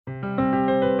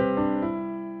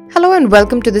Hello and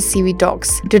welcome to the CV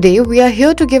Talks. Today we are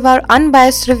here to give our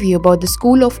unbiased review about the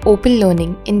School of Open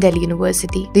Learning in Delhi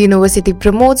University. The university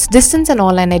promotes distance and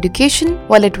online education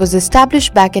while it was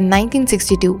established back in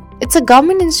 1962. It's a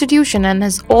government institution and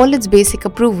has all its basic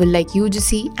approval like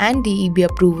UGC and DEB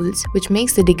approvals, which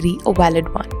makes the degree a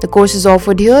valid one. The courses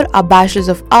offered here are Bachelors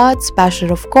of Arts,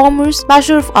 Bachelor of Commerce,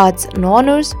 Bachelor of Arts and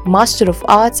Honors, Master of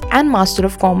Arts and Master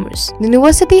of Commerce. The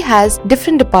university has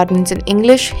different departments in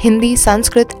English, Hindi,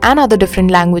 Sanskrit and other different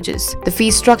languages. The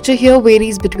fee structure here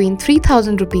varies between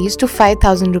 3,000 rupees to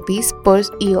 5,000 rupees per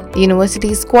year. The university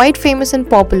is quite famous and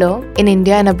popular in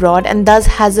India and abroad and thus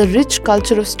has a rich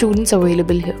culture of students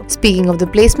available here. Speaking of the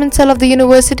placement cell of the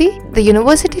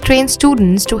university trains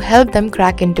students to help them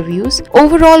crack interviews.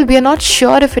 Overall, we are not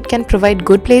sure if it can provide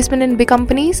good placement in big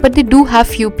companies, but they do have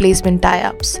few placement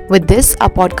tie-ups. With this, our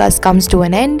podcast comes to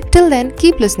an end. Till then,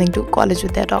 keep listening to College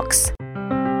Vidya Talks.